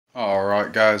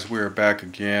Alright guys, we're back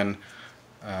again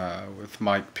with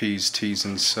Mike P's Teas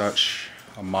and Such.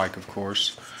 I'm Mike, of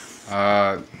course.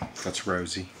 That's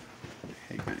Rosie.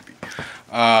 Hey baby.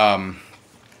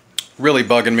 Really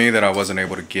bugging me that I wasn't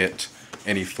able to get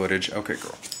any footage. Okay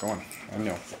girl, go on. I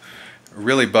know.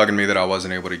 Really bugging me that I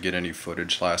wasn't able to get any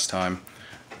footage last time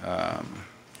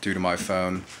due to my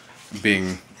phone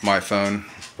being my phone.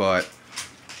 But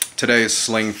today is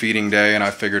sling feeding day and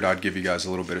I figured I'd give you guys a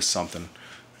little bit of something.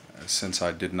 Since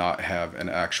I did not have an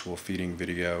actual feeding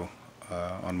video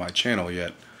on my channel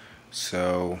yet.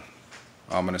 So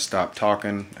I'm going to stop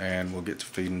talking and we'll get to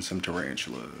feeding some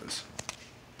tarantulas.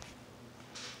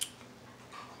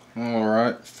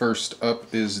 Alright, first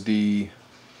up is the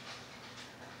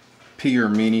P.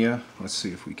 Armenia. Let's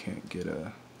see if we can't get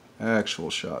an actual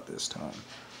shot this time.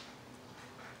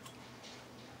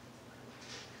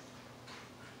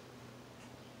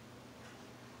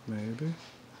 Maybe.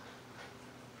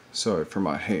 Sorry for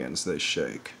my hands, they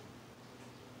shake.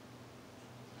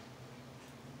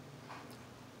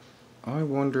 I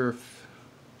wonder if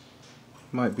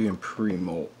it might be in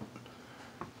pre-molt.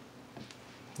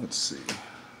 Let's see.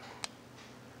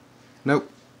 Nope.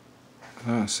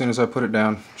 As soon as I put it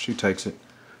down, she takes it.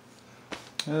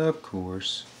 Of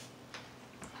course.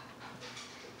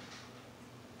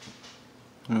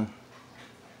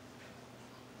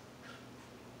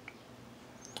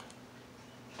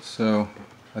 So,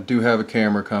 I do have a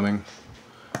camera coming.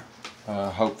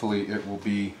 Hopefully it will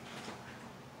be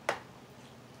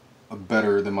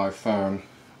better than my phone.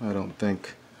 I don't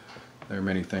think there are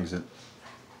many things that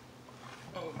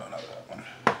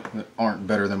that aren't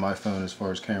better than my phone as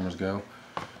far as cameras go.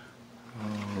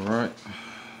 Alright.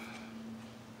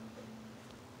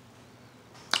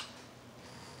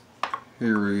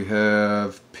 Here we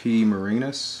have P.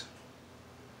 Marinus.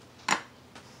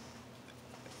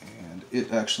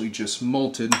 It actually just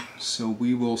molted, so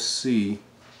we will see.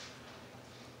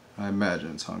 I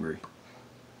imagine it's hungry.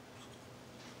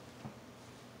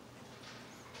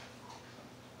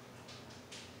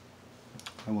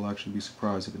 I will actually be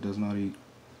surprised if it does not eat.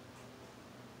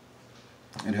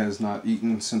 It has not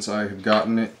eaten since I have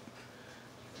gotten it,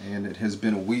 and it has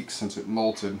been a week since it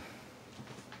molted.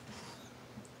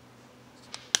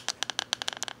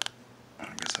 I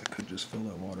guess I could just fill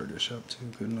that water dish up too,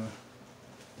 couldn't I?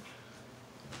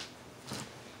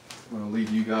 I'm going to leave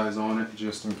you guys on it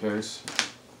just in case.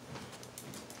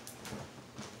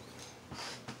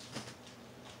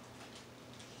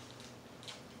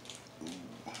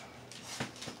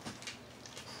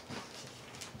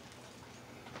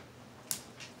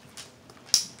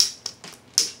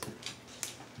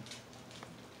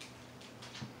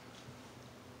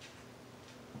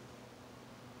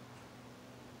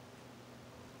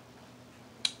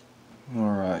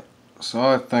 Alright, so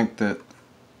I think that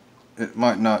it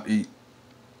might not eat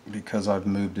because I've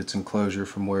moved its enclosure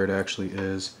from where it actually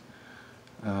is.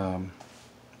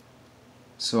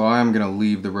 So I am going to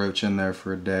leave the roach in there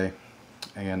for a day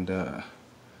and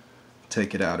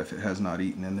take it out if it has not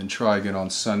eaten, and then try again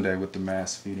on Sunday with the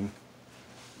mass feeding.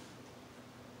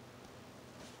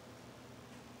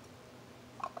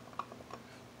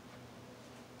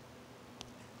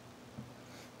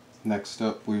 Next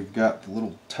up we've got the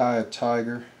little Thai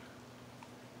tiger.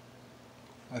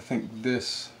 I think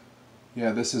this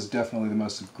is definitely the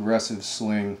most aggressive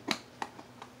sling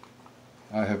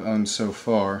I have owned so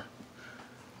far.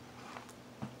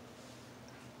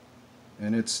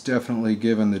 And it's definitely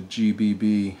given the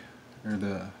GBB, or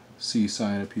the C.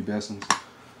 cyanopubescens,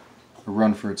 a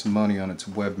run for its money on its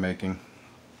web making.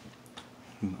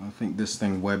 I think this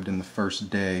thing webbed in the first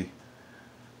day,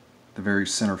 the very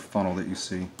center funnel that you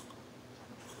see.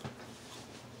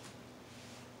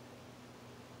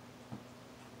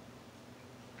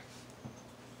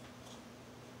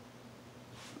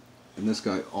 And this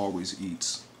guy always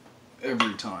eats,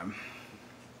 every time.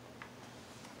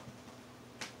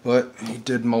 But he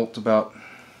did molt about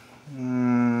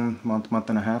month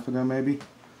and a half ago maybe.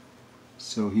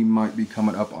 So he might be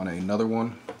coming up on another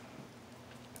one,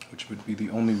 which would be the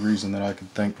only reason that I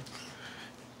could think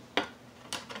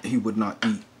he would not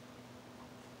eat.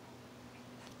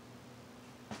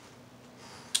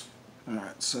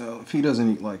 Alright, so if he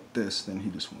doesn't eat like this, then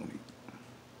he just won't eat.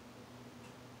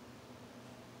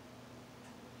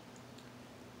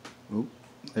 Oh,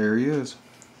 there he is.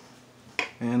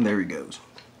 And there he goes.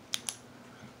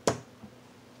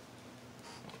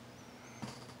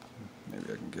 Maybe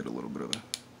I can get a little bit of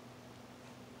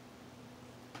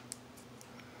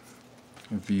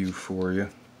a view for you.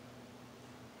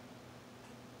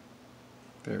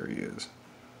 There he is.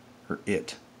 Or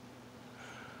it.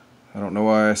 I don't know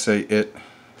why I say it,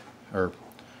 or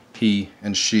he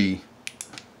and she,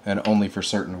 and only for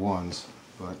certain ones,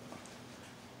 but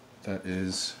that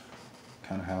is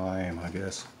kind of how I am, I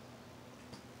guess.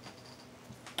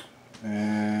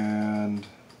 And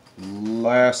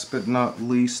last but not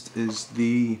least is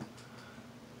the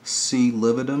C.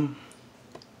 lividum.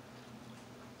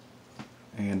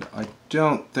 And I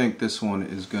don't think this one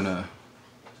is gonna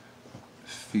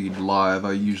feed live.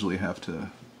 I usually have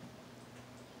to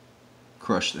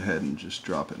crush the head and just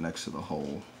drop it next to the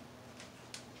hole.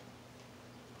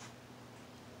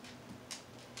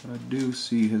 But I do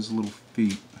see his little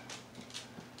feet.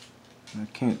 And I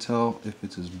can't tell if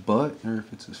it's his butt or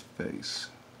if it's his face.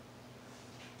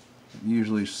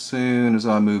 Usually as soon as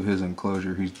I move his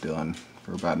enclosure, he's done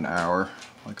for about an hour.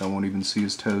 Like I won't even see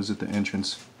his toes at the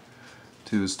entrance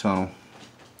to his tunnel.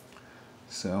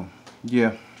 So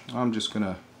yeah, I'm just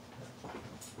gonna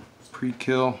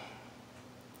pre-kill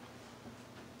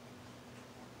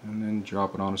and then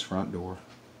drop it on his front door.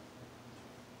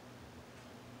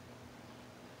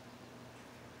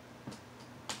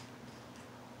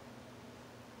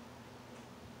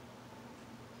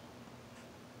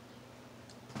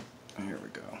 Here we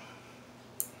go.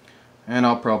 And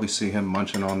I'll probably see him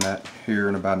munching on that here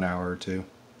in about an hour or two,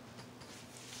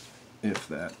 if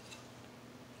that.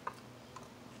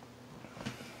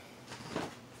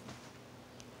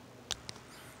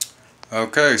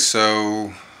 Okay,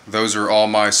 so those are all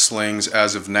my slings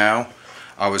as of now.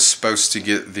 I was supposed to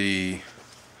get the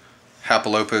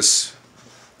Hapalopus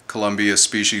Columbia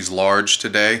species large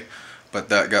today, but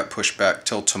that got pushed back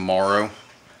till tomorrow.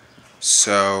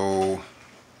 So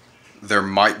there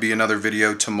might be another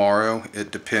video tomorrow.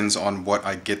 It depends on what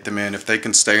I get them in. If they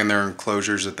can stay in their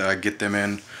enclosures that I get them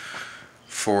in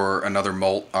for another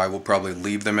molt, I will probably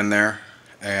leave them in there,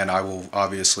 and I will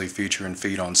obviously feature and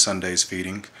feed on Sunday's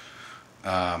feeding.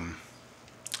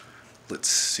 Let's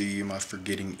see, am I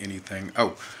forgetting anything?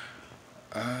 Oh,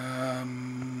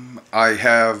 I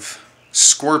have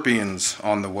scorpions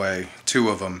on the way, 2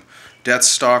 of them.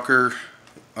 Deathstalker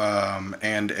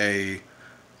and a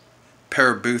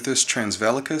Parabuthus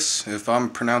transvelicus, if I'm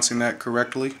pronouncing that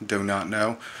correctly, do not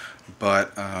know.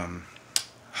 But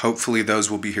hopefully those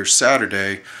will be here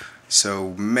Saturday,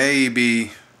 so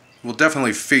maybe we'll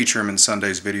definitely feature them in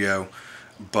Sunday's video,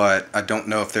 but I don't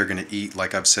know if they're going to eat.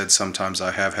 Like I've said, sometimes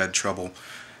I have had trouble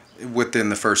within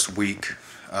the first week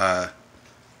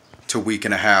to week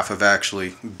and a half of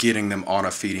actually getting them on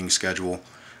a feeding schedule.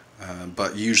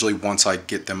 But usually once I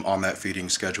get them on that feeding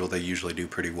schedule, they usually do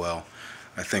pretty well.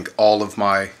 I think all of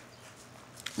my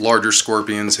larger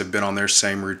scorpions have been on their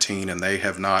same routine, and they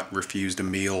have not refused a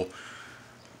meal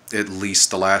at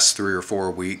least the last 3 or 4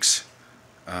 weeks.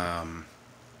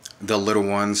 The little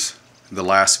ones, the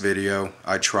last video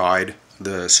I tried,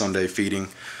 the Sunday feeding,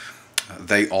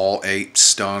 they all ate,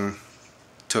 stung,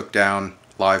 took down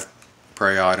live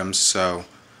prey items, so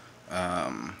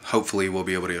hopefully we'll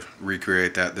be able to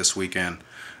recreate that this weekend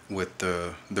with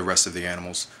the rest of the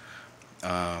animals.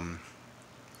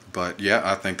 But yeah,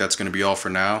 I think that's going to be all for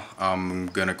now. I'm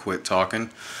going to quit talking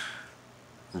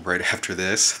right after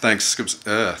this. Thanks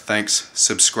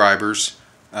subscribers.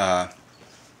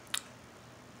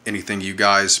 Anything you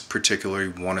guys particularly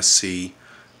want to see,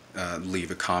 leave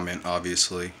a comment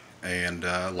obviously, and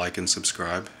like and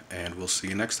subscribe, and we'll see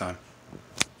you next time.